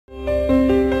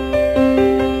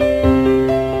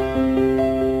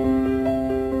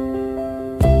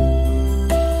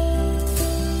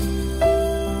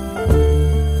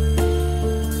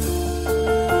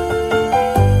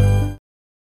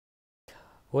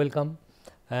welcome,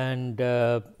 and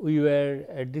we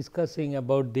were discussing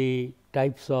about the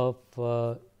types of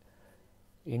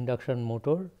induction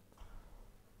motor.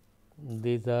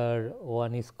 These are,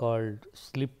 one is called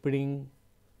slip ring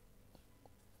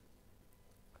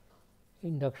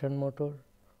induction motor,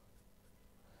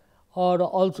 or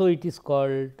also it is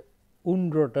called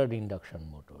wound rotor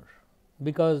induction motor,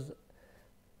 because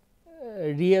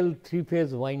real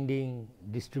 3-phase winding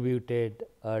distributed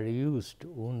are used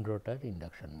wound rotor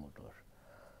induction motor,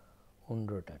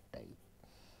 wound rotor type.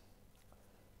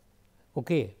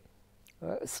 Okay.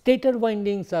 Stator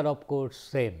windings are of course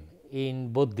same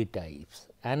in both the types.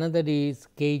 Another is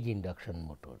cage induction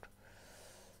motor,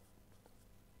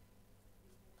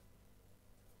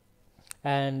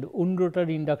 and wound rotor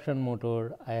induction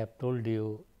motor, I have told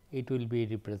you it will be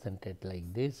represented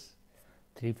like this: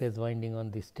 3-phase winding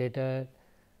on the stator,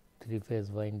 3-phase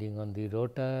winding on the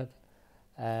rotor,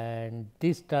 and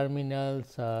these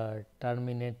terminals are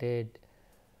terminated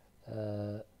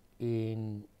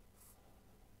in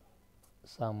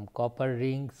some copper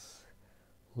rings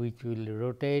which will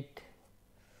rotate,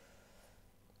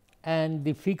 and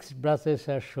the fixed brushes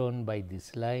are shown by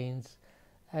these lines,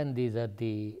 and these are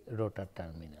the rotor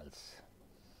terminals.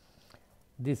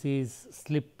 This is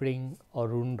slip ring or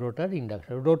wound rotor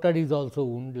induction. Rotor is also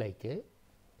wound like a.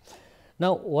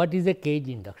 Now, what is a cage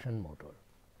induction motor?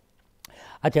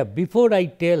 Achha, before I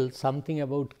tell something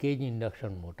about cage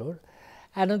induction motor,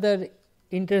 another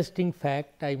interesting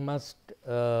fact I must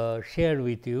share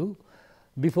with you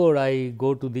before I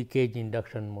go to the cage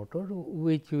induction motor,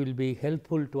 which will be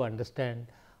helpful to understand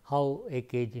how a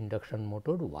cage induction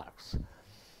motor works.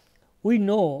 We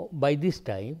know by this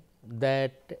time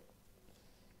that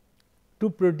to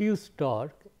produce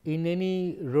torque in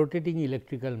any rotating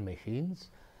electrical machines,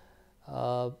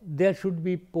 there should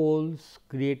be poles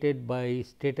created by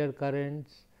stator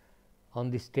currents on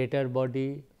the stator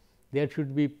body. There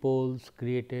should be poles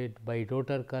created by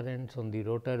rotor currents on the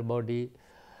rotor body,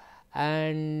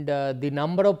 and the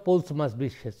number of poles must be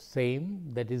same,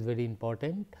 that is very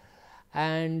important,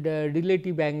 and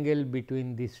relative angle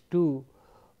between these two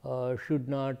should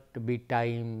not be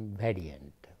time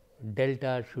variant,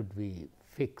 delta should be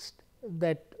fixed,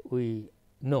 that we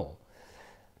know.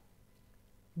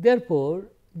 Therefore,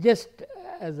 just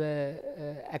as a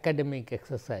academic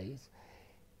exercise,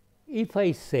 if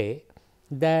I say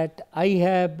that I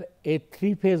have a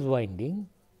 3-phase winding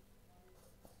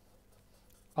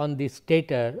on the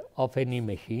stator of any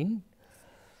machine,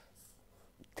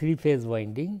 3-phase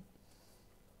winding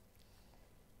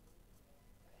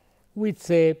with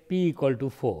say P equal to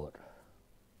 4,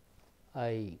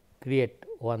 I create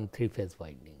one 3-phase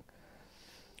winding.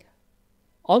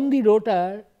 On the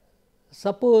rotor,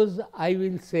 suppose I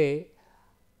will say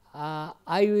I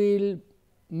will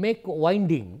make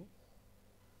winding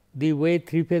the way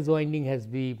 3-phase winding has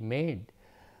been made,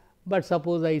 but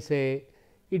suppose I say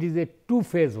it is a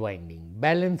 2-phase winding,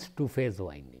 balanced 2-phase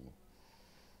winding.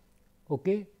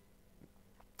 Okay.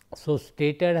 So,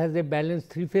 stator has a balanced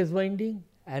 3-phase winding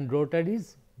and rotor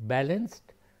is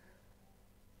balanced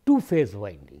 2-phase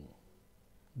winding.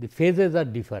 The phases are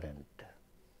different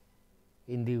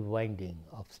in the winding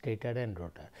of stator and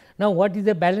rotor. Now, what is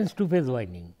a balanced 2-phase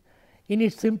winding? In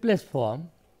its simplest form,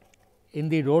 in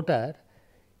the rotor,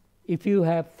 if you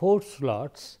have 4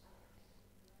 slots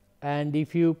and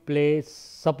if you place,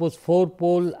 suppose 4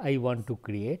 pole I want to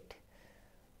create,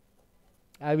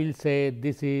 I will say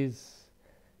this is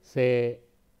say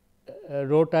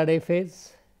rotor A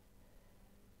phase,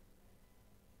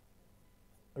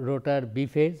 rotor B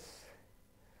phase,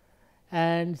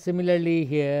 and similarly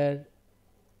here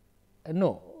I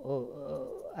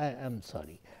am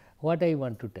sorry, what I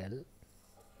want to tell,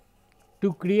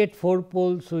 to create 4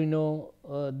 poles we know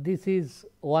this is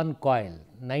one coil,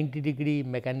 90 degree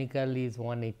mechanical is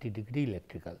 180 degree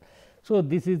electrical. So,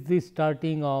 this is the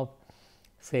starting of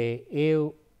say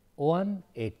A1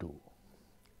 A2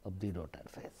 of the rotor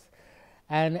phase,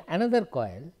 and another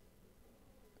coil,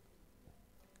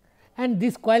 and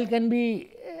this coil can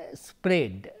be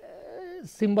spread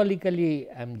symbolically.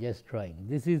 I am just drawing,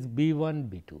 this is B1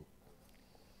 B2.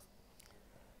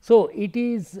 So, it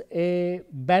is a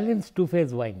balanced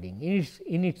 2-phase winding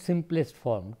in its simplest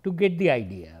form, to get the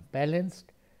idea,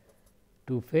 balanced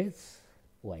 2-phase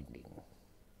winding.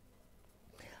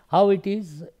 How it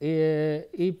is?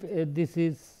 If this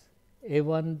is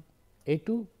A1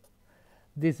 A2,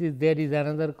 this is, there is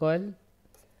another coil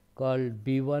called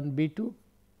B1 B2,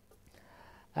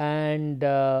 and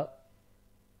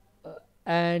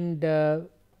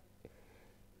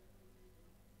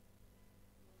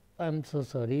I am so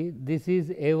sorry, this is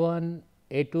A1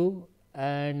 A2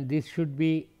 and this should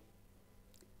be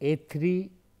A3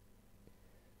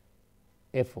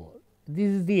 A4. This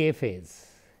is the A phase.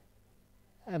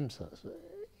 I am so,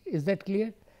 is that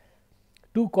clear?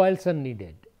 Two coils are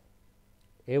needed,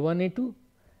 A1 A2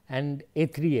 and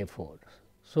A3 A4.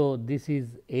 So, this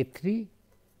is A3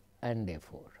 and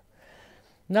A4.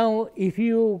 Now, if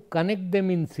you connect them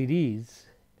in series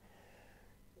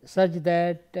such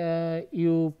that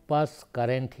you pass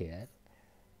current here,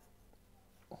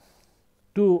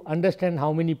 to understand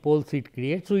how many poles it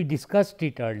creates. So, we discussed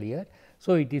it earlier.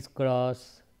 So, it is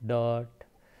cross, dot,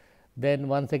 then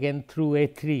once again through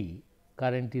A3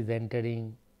 current is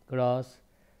entering, cross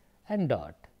and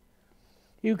dot.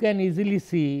 You can easily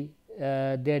see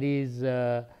there is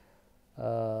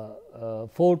 4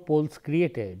 poles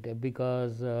created,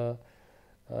 because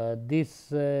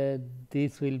this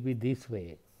will be this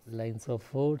way, lines of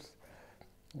force,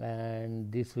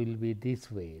 and this will be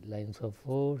this way, lines of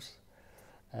force,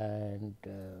 and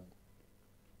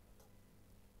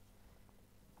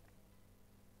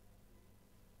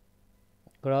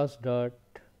cross dot,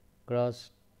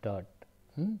 cross dot.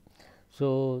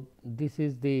 So, this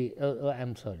is the I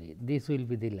am sorry, this will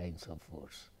be the lines of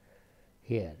force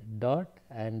here, dot,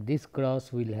 and this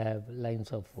cross will have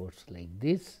lines of force like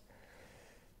this,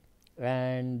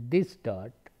 and this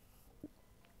dot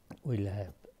will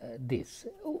have this.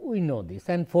 We know this,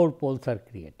 and 4 poles are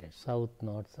created, south,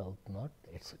 north,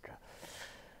 etc.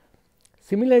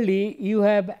 Similarly, you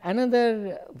have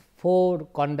another 4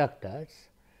 conductors.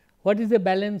 What is the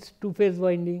balanced 2 phase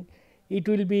winding? It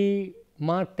will be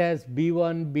marked as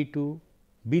B1, B2,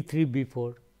 B3,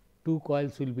 B4. 2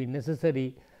 coils will be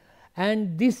necessary,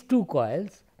 and these 2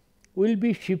 coils will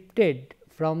be shifted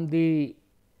from the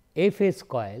A phase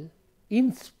coil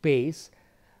in space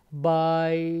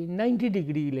by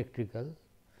 90° electrical,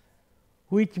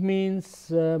 which means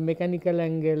mechanical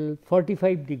angle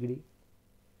 45°,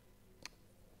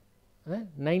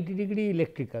 90°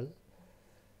 electrical,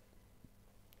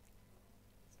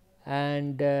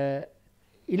 and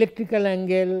electrical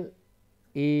angle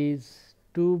is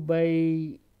 2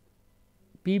 by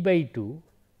P by 2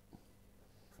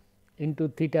 into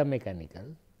theta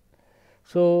mechanical.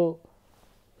 So,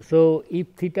 if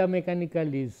theta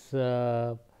mechanical is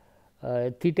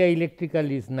theta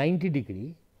electrical is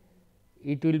 90°,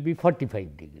 it will be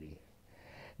 45°.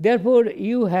 Therefore,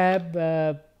 you have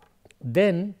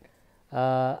then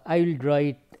I will draw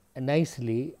it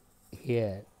nicely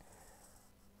here.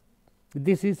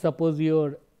 This is suppose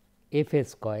your A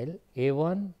phase coil,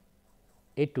 A1,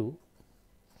 A2,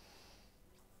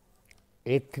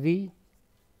 A3,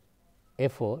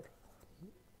 A4.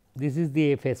 This is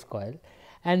the A phase coil,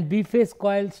 and B phase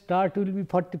coil start will be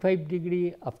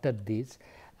 45° after this,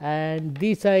 and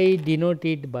this I denote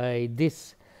it by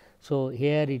this. So,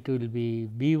 here it will be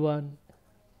B1,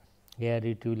 here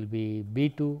it will be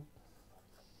B2,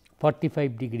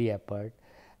 45° apart,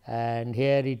 and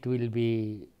here it will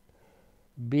be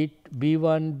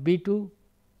B1, B2,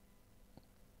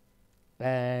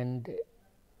 and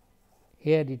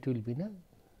here it will be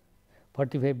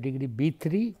 45°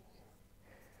 B3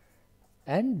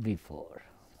 and B4.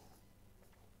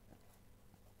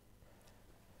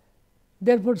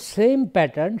 Therefore, same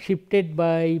pattern shifted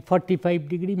by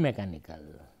 45° mechanical.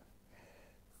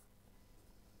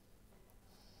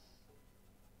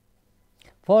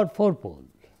 For 4 poles,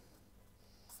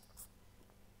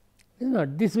 is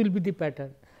not, this will be the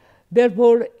pattern.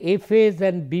 Therefore, A phase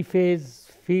and B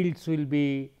phase fields will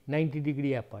be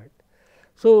 90° apart.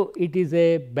 So, it is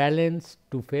a balanced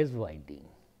 2 phase winding,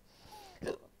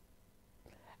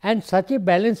 and such a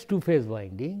balanced 2 phase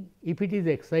winding, if it is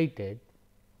excited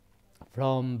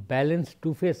from balanced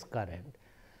 2 phase current,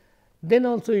 then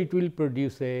also it will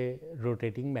produce a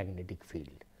rotating magnetic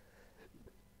field.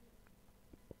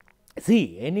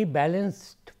 See, any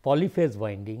balanced polyphase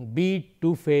winding, be it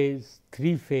 2 phase,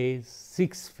 3 phase,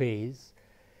 6 phase,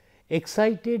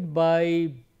 excited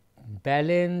by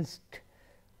balanced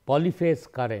polyphase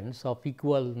currents of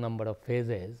equal number of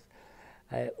phases,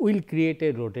 will create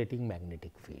a rotating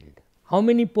magnetic field. How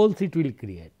many poles it will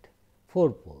create? 4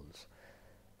 poles.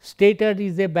 Stator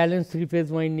is a balanced 3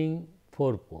 phase winding,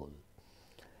 4 pole.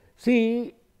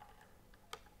 See,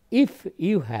 if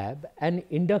you have an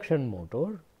induction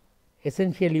motor,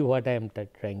 essentially what I am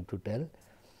trying to tell,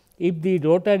 if the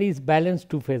rotor is balanced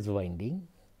 2 phase winding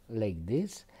like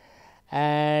this,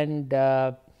 and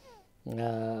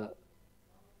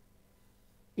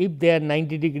if they are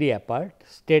 90° apart,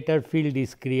 stator field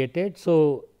is created.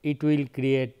 So, it will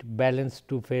create balanced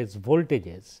 2 phase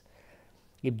voltages.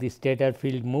 If the stator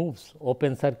field moves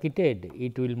open circuited,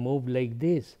 it will move like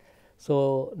this.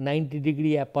 So,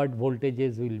 90° apart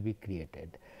voltages will be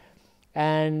created.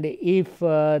 and if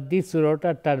these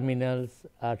rotor terminals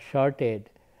are shorted,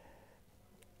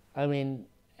 I mean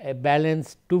a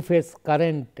balanced two phase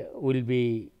current will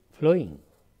be flowing,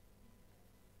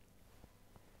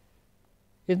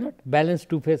 is not balanced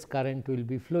two phase current will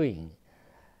be flowing,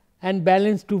 and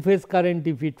balanced two phase current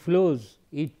if it flows,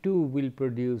 it too will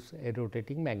produce a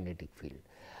rotating magnetic field.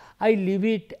 I leave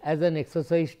it as an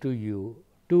exercise to you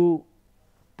to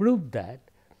prove that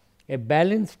a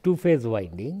balanced two phase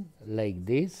winding like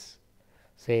this,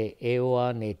 say A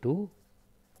 1 A 2,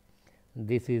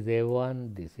 this is A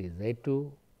 1, this is A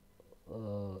 2,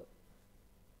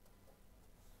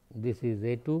 this is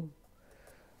A 2,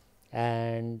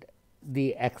 and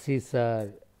the axes are,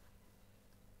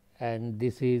 and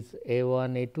this is A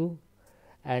 1 A 2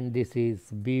 and this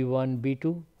is B 1 B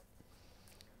 2.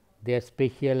 Their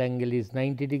spatial angle is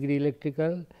 90°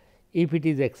 electrical. If it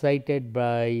is excited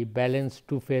by balanced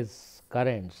two phase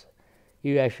currents,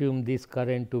 you assume this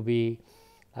current to be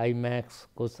I max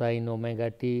cosine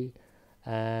omega t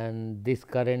and this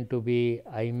current to be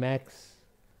I max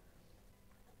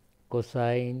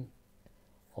cosine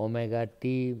omega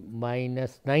t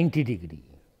minus 90°,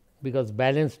 because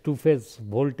balanced two phase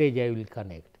voltage I will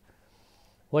connect.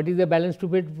 What is the balanced two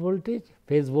phase voltage?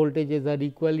 Phase voltages are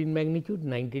equal in magnitude,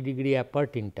 90°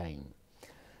 apart in time.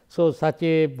 So, such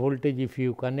a voltage if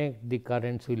you connect, the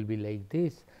currents will be like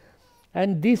this,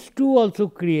 and these two also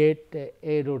create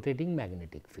a rotating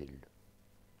magnetic field.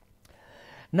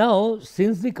 Now,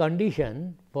 since the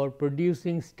condition for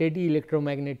producing steady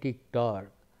electromagnetic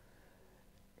torque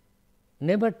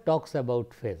never talks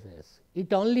about phases,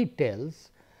 it only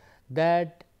tells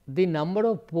that the number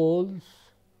of poles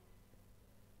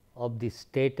of the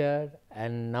stator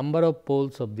and number of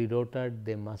poles of the rotor,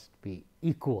 they must be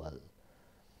equal,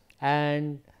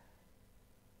 and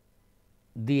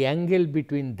the angle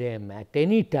between them at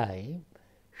any time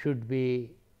should be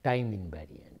time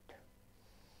invariant.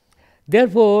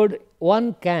 Therefore,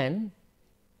 one can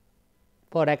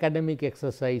for academic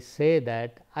exercise say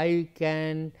that I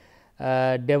can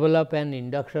develop an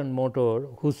induction motor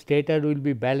whose stator will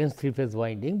be balanced three phase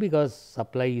winding, because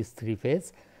supply is three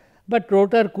phase, but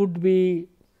rotor could be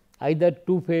either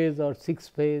two phase or six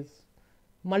phase,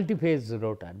 multi-phase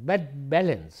rotor, but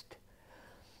balanced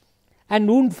and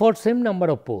wound for same number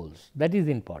of poles, that is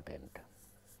important.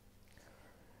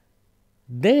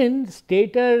 Then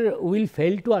stator will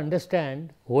fail to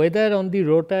understand whether on the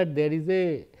rotor there is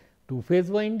a two phase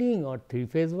winding or three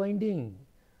phase winding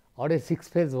or a six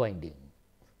phase winding.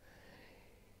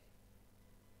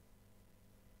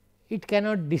 It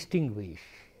cannot distinguish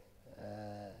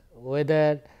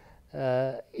whether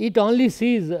it only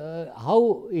sees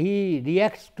how he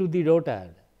reacts to the rotor,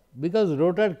 because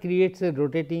rotor creates a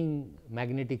rotating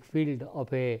magnetic field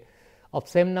of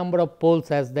same number of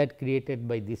poles as that created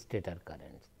by the stator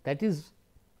currents. That is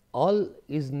all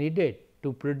is needed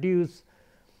to produce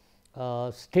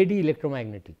steady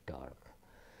electromagnetic torque.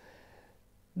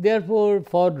 Therefore,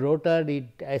 for rotor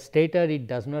stator it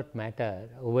does not matter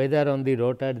whether on the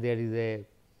rotor there is a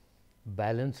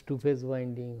balanced two phase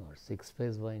winding or six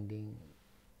phase winding,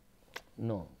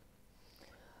 no.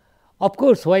 Of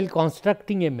course, while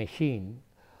constructing a machine,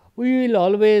 we will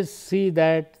always see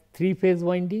that three phase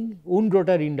winding, wound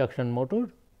rotor induction motor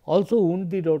also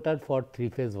wound the rotor for three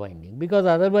phase winding, because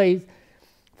otherwise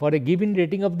for a given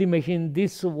rating of the machine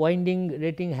this winding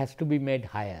rating has to be made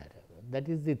higher, that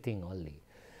is the thing only.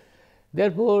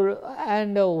 Therefore,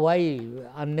 and why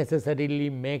unnecessarily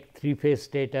make three phase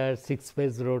stator, six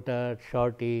phase rotor,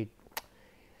 short it,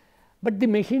 but the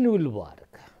machine will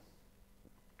work,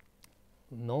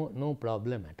 no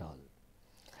problem at all.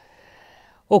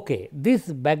 Okay, this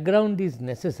background is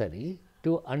necessary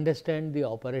to understand the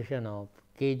operation of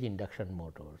cage induction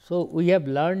motor. So, we have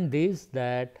learned this,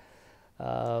 that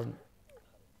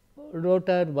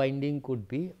rotor winding could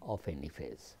be of any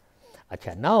phase.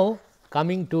 Achha, now,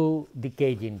 coming to the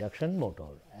cage induction motor,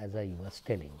 as I was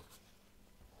telling,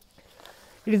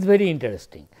 it is very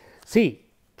interesting. See,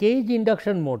 cage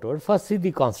induction motor, first see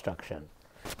the construction.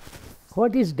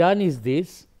 What is done is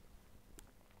this,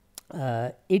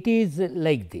 it is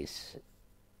like this.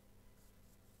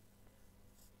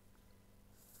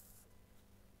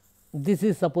 This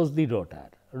is suppose the rotor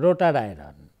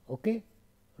iron, okay?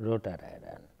 Rotor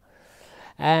iron,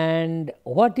 and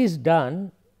what is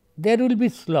done, there will be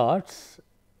slots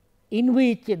in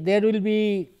which there will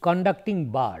be conducting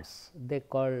bars, they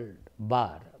called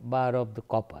bar of the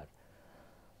copper,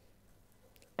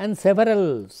 and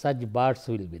several such bars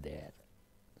will be there,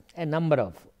 a number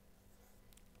of,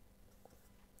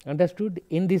 understood.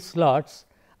 In these slots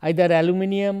either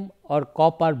aluminum or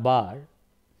copper bar,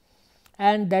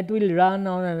 and that will run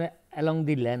on along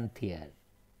the length here.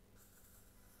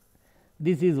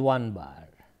 This is one bar,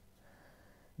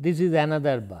 this is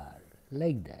another bar,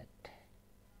 like that.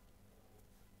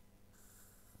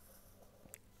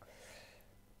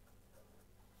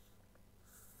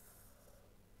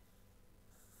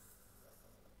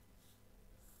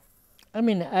 I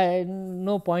mean,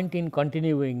 no point in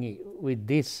continuing with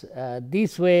this.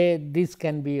 This way, this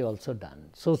can be also done.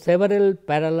 So, several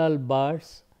parallel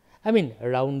bars, I mean,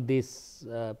 around this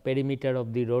perimeter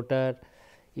of the rotor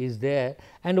is there.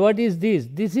 And what is this?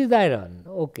 This is iron,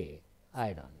 okay,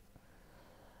 iron.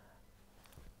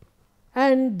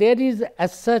 And there is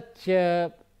as such,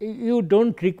 you do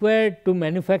not require to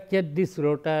manufacture this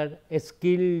rotor a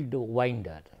skilled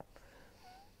winder.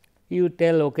 You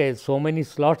tell, okay, so many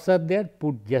slots are there,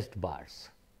 put just bars.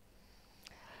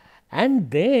 And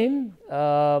then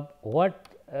what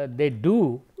they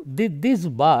do, these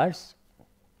bars,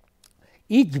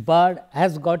 each bar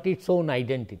has got its own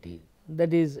identity,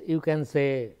 that is, you can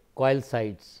say coil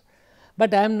sides,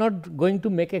 but I am not going to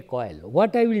make a coil.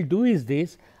 What I will do is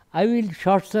this, I will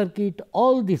short circuit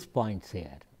all these points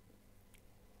here.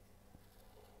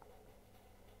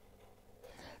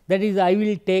 That is, I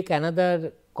will take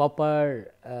another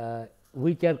copper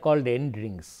which are called end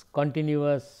rings,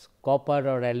 continuous copper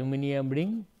or aluminum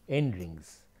ring end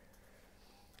rings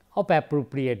of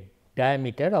appropriate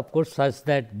diameter, of course, such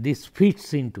that this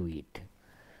fits into it.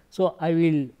 So, I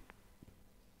will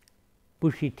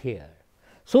push it here.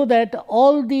 So, that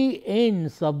all the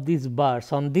ends of these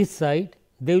bars on this side,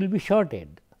 they will be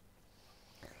shorted.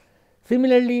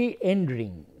 Similarly, end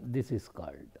ring, this is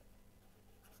called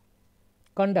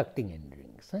conducting end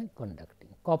rings, conducting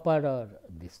copper or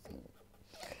this thing.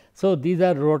 So, these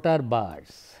are rotor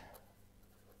bars.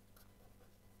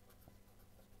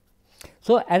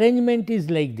 So, arrangement is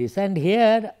like this, and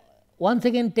here once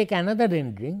again take another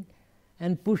end ring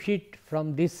and push it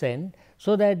from this end.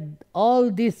 So, that all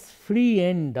this free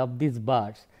end of these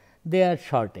bars, they are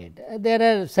shorted. There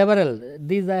are several,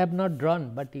 these I have not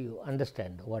drawn, but you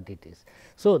understand what it is.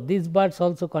 So, these bars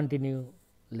also continue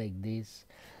like this,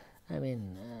 I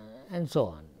mean and so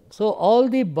on. So, all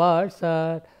the bars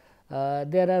are,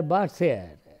 there are bars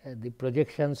here, the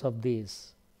projections of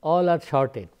these all are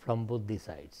shorted from both the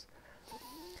sides.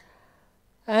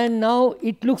 And now,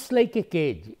 it looks like a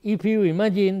cage. If you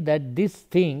imagine that this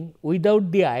thing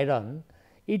without the iron,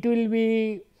 it will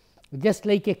be just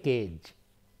like a cage,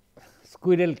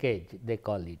 squirrel cage they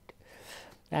call it,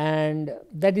 and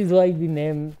that is why the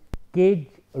name cage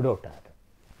rotor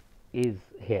is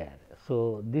here.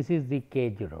 So, this is the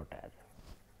cage rotor.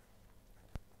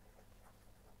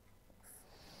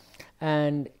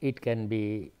 And it can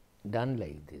be done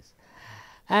like this.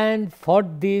 And for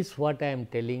this, what I am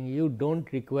telling you, do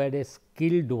not require a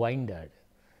skilled winder.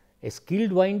 A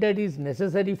skilled winder is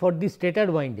necessary for the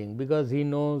stator winding, because he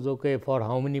knows, okay, for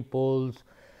how many poles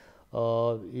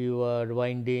you are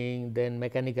winding, then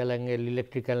mechanical angle,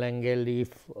 electrical angle, if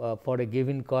for a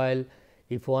given coil,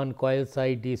 if one coil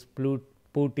side is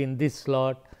put in this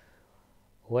slot,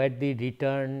 where the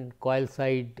return coil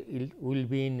side will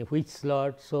be in which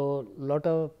slot. So, lot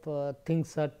of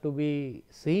things are to be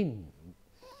seen,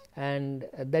 and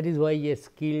that is why a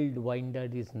skilled winder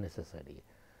is necessary.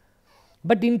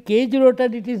 But in cage rotor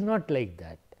it is not like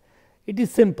that, it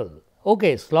is simple.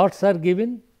 Okay, slots are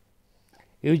given,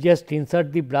 you just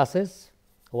insert the brushes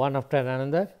one after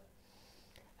another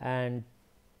and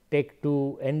take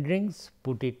two end rings,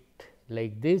 put it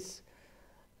like this,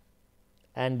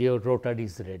 and your rotor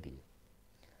is ready.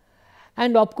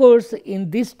 And of course, in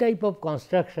this type of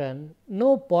construction,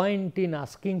 no point in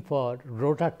asking for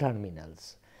rotor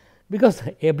terminals, because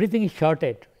everything is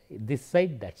shorted, this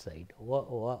side, that side,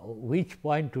 which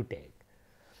point to take.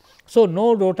 So,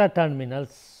 no rotor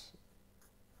terminals,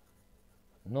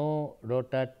 no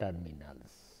rotor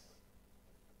terminals.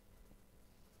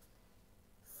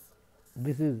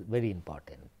 This is very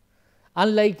important.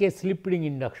 Unlike a slip ring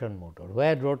induction motor,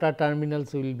 where rotor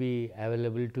terminals will be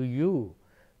available to you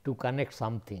to connect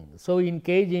something. So, in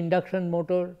cage induction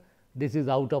motor, this is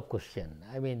out of question.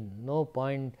 I mean, no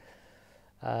point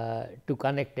to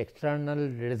connect external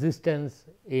resistance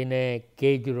in a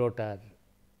cage rotor,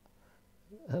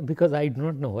 because I do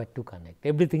not know what to connect.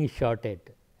 Everything is shorted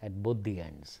at both the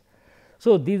ends.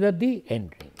 So, these are the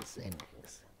end rings.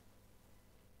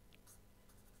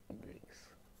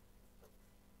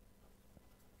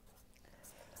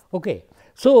 Okay.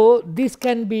 So, this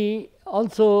can be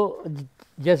also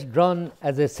just drawn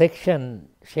as a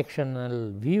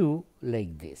sectional view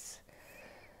like this.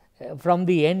 From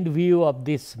the end view of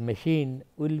this machine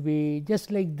will be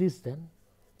just like this, then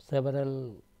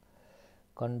several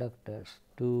conductors,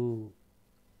 2,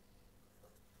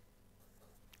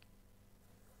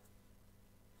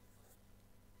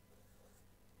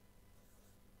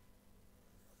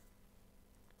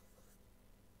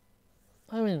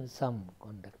 I mean some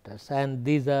conductors, and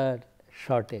these are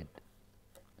shorted,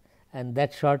 and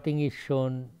that shorting is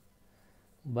shown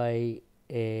by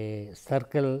a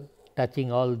circle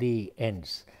touching all the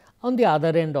ends. On the other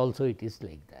end also it is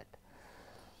like that.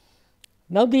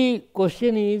 Now, the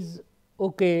question is,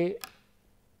 okay,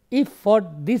 if for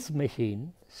this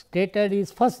machine stator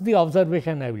is first the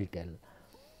observation I will tell.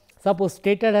 Suppose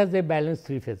stator has a balanced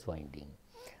 3-phase winding,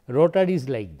 rotor is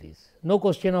like this, no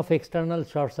question of external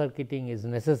short circuiting is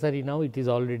necessary now, it is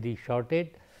already shorted,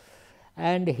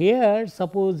 and here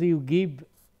suppose you give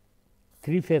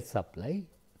 3-phase supply,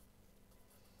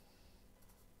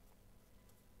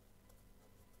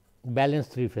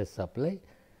 balanced 3-phase supply,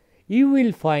 you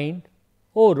will find,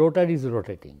 oh, rotor is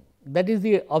rotating, that is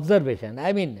the observation.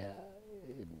 I mean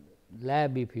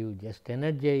lab, if you just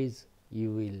energize,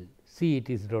 you will see it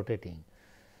is rotating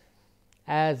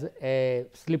as a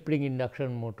slip ring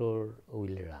induction motor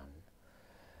will run.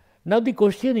 Now, the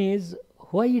question is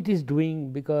why it is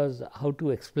doing, because how to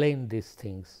explain these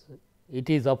things. It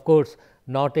is of course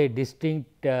not a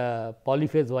distinct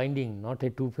polyphase winding, not a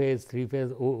 2-phase,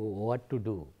 3-phase, what to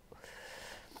do.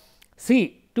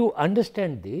 See, to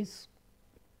understand this,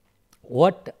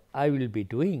 what I will be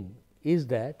doing is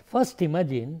that first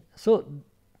imagine, so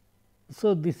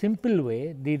the simple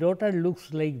way the rotor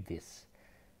looks like this.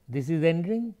 This is end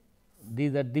ring,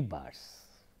 these are the bars,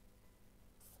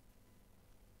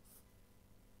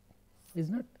 is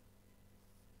not?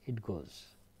 It goes.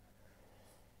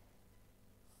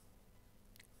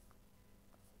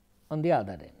 On the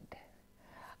other end.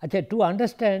 Achha, to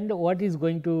understand what is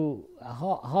going to,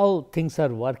 how things are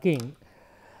working,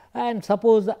 and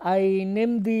suppose I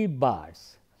name the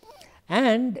bars,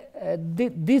 and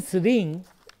this ring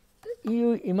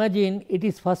you imagine it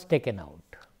is first taken out.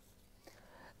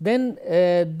 Then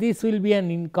this will be an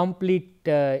incomplete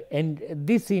end,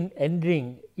 this in end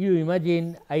ring you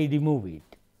imagine I remove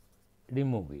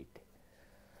it.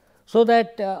 So,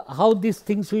 that how these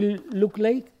things will look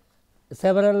like,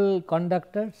 several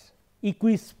conductors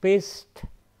equispaced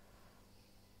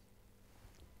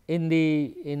in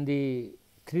the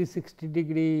 360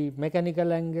 degree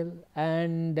mechanical angle,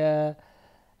 and the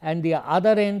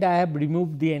other end I have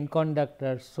removed the end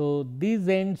conductor. So, these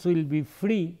ends will be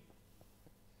free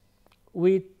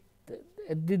with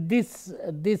this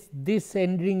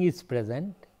end ring is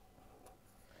present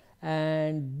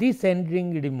and this end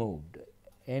ring removed,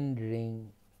 end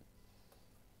ring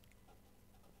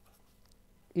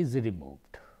is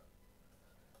removed.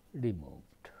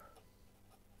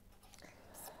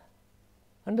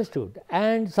 Understood?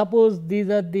 And suppose these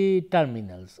are the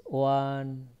terminals,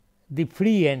 the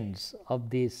free ends of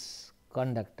these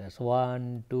conductors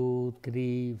 1, 2,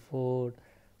 3, 4,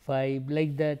 5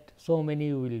 like that, so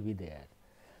many will be there,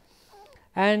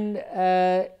 and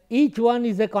each one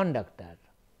is a conductor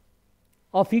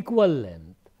of equal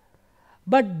length,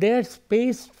 but they are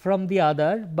spaced from the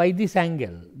other by this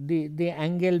angle. The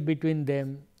angle between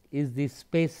them is the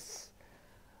space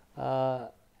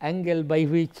angle by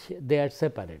which they are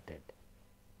separated.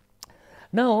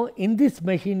 Now, in this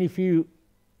machine, if you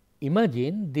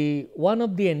imagine the one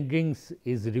of the end rings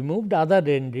is removed, other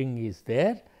end ring is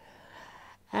there,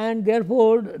 and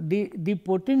therefore, the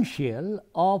potential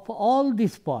of all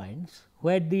these points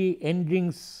where the end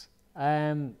rings I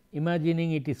am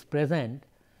imagining it is present,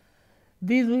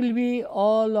 these will be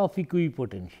all of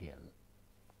equipotential,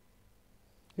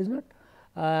 is not?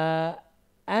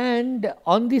 And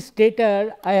on the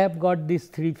stator I have got this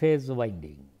 3-phase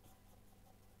winding.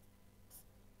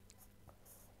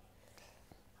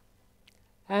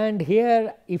 And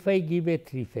here if I give a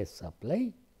 3-phase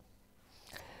supply,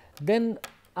 then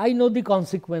I know the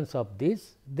consequence of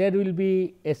this. There will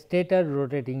be a stator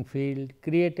rotating field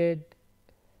created,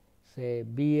 say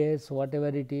BS whatever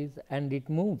it is, and it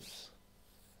moves.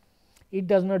 It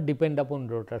does not depend upon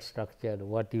rotor structure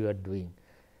what you are doing.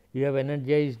 You have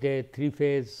energized a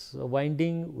 3-phase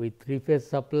winding with 3-phase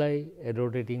supply, a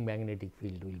rotating magnetic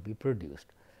field will be produced.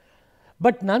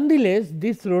 But nonetheless,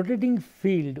 this rotating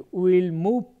field will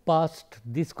move past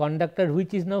this conductor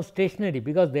which is now stationary,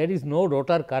 because there is no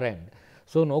rotor current.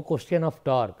 So, no question of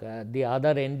torque, the other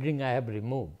end ring I have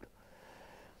removed.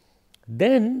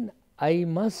 Then I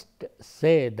must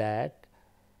say that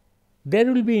there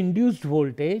will be induced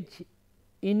voltage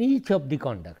in each of the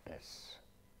conductors.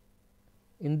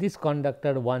 In this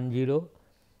conductor 1 0,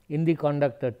 in the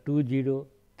conductor 2 0,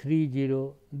 3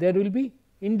 0, there will be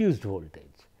induced voltage.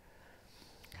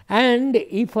 And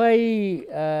if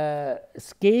I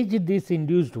sketch these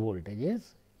induced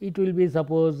voltages, it will be,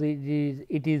 suppose it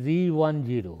is E 1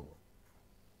 0,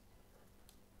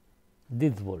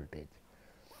 this voltage.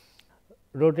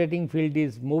 rotating field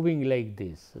is moving like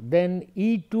this, then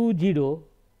E20,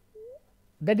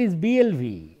 that is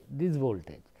BLV, this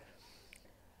voltage.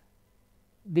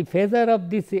 The phasor of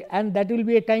this, and that will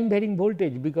be a time varying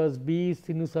voltage, because B is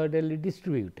sinusoidally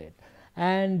distributed,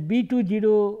 and B20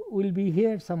 will be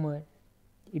here somewhere,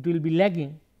 it will be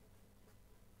lagging,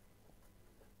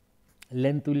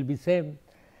 length will be same,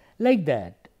 like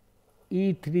that.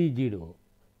 E30,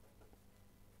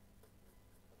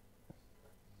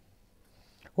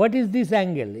 what is this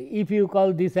angle? If you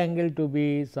call this angle to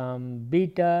be some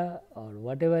beta or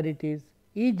whatever it is,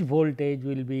 each voltage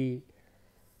will be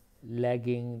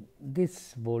lagging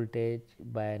this voltage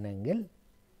by an angle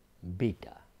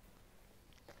beta.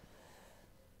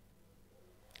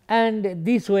 And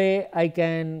this way I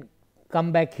can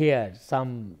come back here,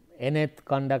 some nth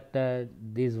conductor,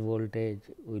 this voltage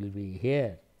will be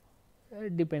here,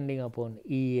 depending upon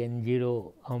E n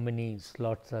 0, how many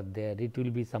slots are there, it will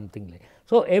be something like.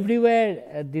 So,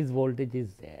 everywhere this voltage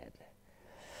is there,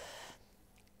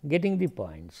 getting the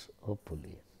points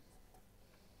hopefully.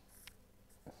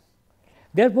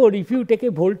 Therefore, if you take a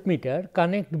voltmeter,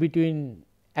 connect between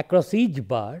across each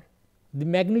bar, the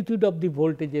magnitude of the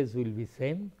voltages will be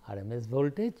same, RMS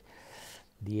voltage,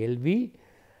 the LV,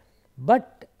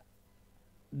 but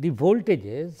the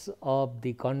voltages of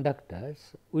the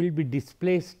conductors will be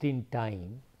displaced in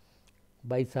time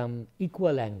by some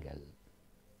equal angle.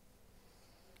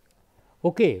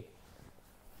 Okay.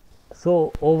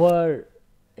 So, over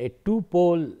a 2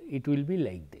 pole it will be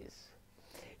like this.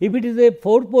 If it is a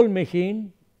 4 pole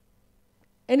machine,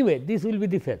 anyway this will be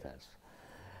the phasors.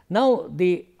 Now,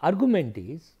 the argument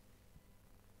is,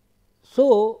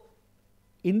 so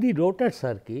in the rotor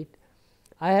circuit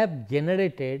I have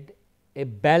generated a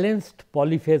balanced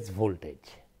polyphase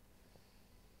voltage.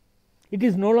 It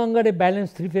is no longer a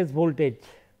balanced 3 phase voltage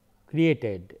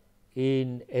created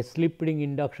in a slip ring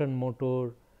induction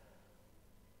motor,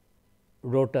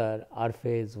 rotor, R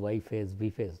phase, Y phase, B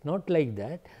phase, not like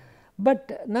that,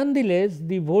 but nonetheless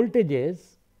the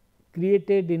voltages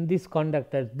created in this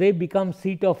conductor, they become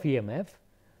seat of EMF,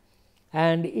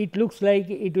 and it looks like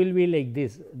it will be like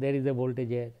this. There is a voltage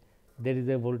here, there is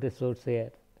a voltage source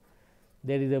here,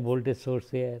 there is a voltage source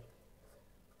here,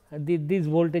 and these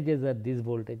voltages are these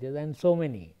voltages, and so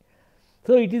many.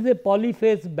 So, it is a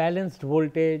polyphase balanced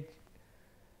voltage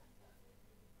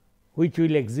which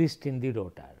will exist in the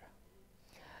rotor.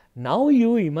 Now,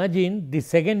 you imagine the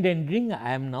second end ring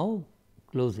I am now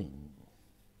closing.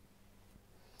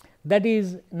 That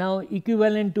is now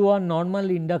equivalent to a normal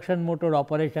induction motor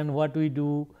operation. What we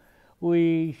do?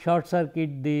 We short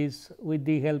circuit this with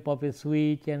the help of a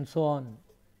switch and so on.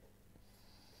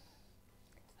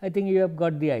 I think you have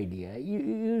got the idea.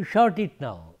 You short it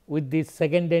now with this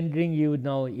second end ring, you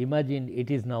now imagine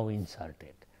it is now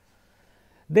inserted.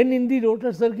 Then in the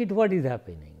rotor circuit what is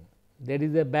happening? There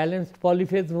is a balanced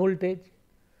polyphase voltage.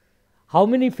 How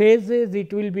many phases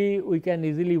it will be, we can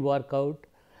easily work out,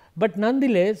 but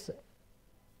nonetheless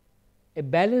a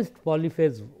balanced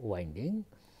polyphase winding,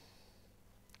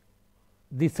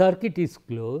 the circuit is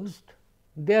closed.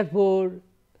 Therefore,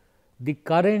 the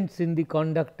currents in the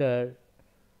conductor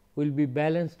will be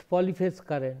balanced polyphase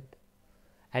current,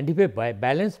 and if a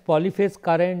balanced polyphase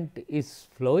current is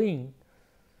flowing,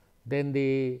 then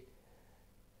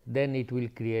it will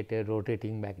create a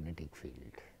rotating magnetic field.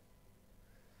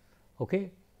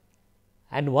 Okay.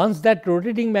 And once that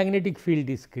rotating magnetic field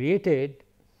is created,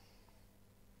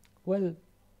 well,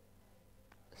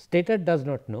 stator does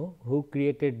not know who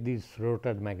created this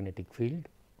rotor magnetic field,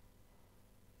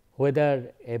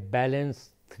 whether a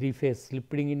balanced 3 phase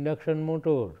slip ring induction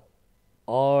motor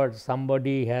or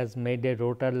somebody has made a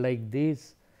rotor like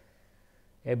this,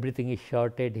 everything is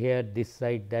shorted here, this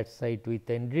side, that side with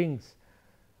end rings,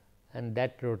 and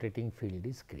that rotating field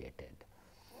is created.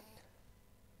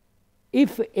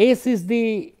 If S is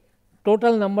the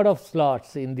total number of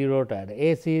slots in the rotor,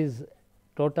 S is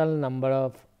total number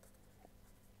of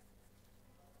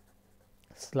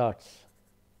slots,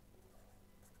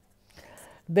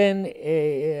 then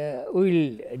we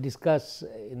will discuss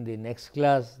in the next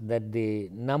class that the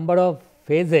number of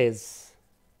phases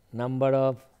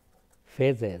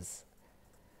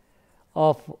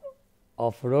of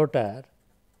rotor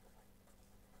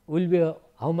will be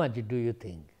how much do you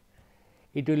think?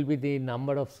 It will be the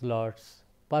number of slots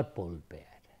per pole pair,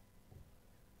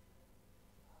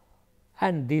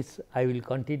 and this I will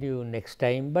continue next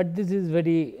time, but this is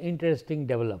very interesting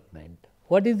development.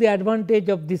 What is the advantage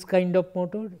of this kind of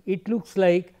motor? It looks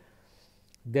like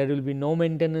there will be no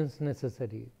maintenance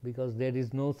necessary, because there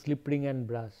is no slip ring and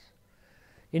brush.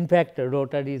 In fact, a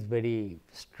rotor is very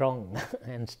strong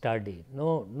and sturdy,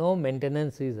 no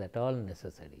maintenance is at all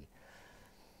necessary.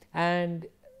 And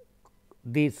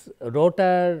this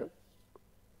rotor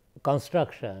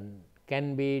construction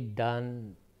can be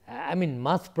done, I mean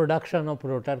mass production of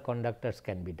rotor conductors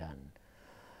can be done.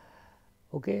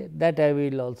 Okay, that I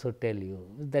will also tell you,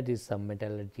 that is some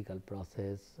metallurgical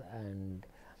process, and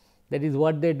that is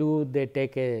what they do. They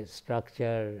take a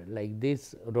structure like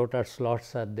this, rotor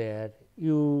slots are there,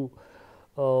 you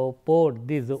pour,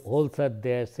 these holes are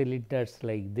there, cylinders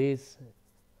like this.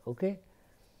 Okay.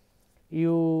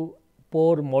 You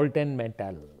pour molten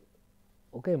metal,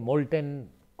 okay, molten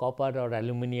copper or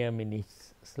aluminum in each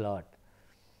slot,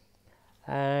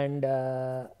 and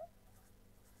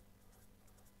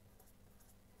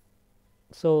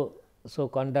so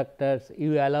conductors,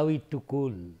 you allow it to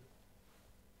cool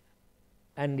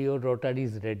and your rotor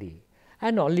is ready,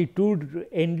 and only 2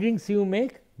 end rings you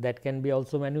make, that can be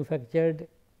also manufactured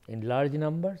in large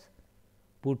numbers.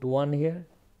 Put one here,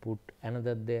 put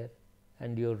another there,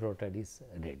 and your rotor is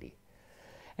ready.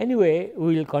 Anyway,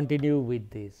 we will continue with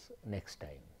this next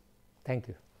time. Thank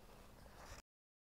you.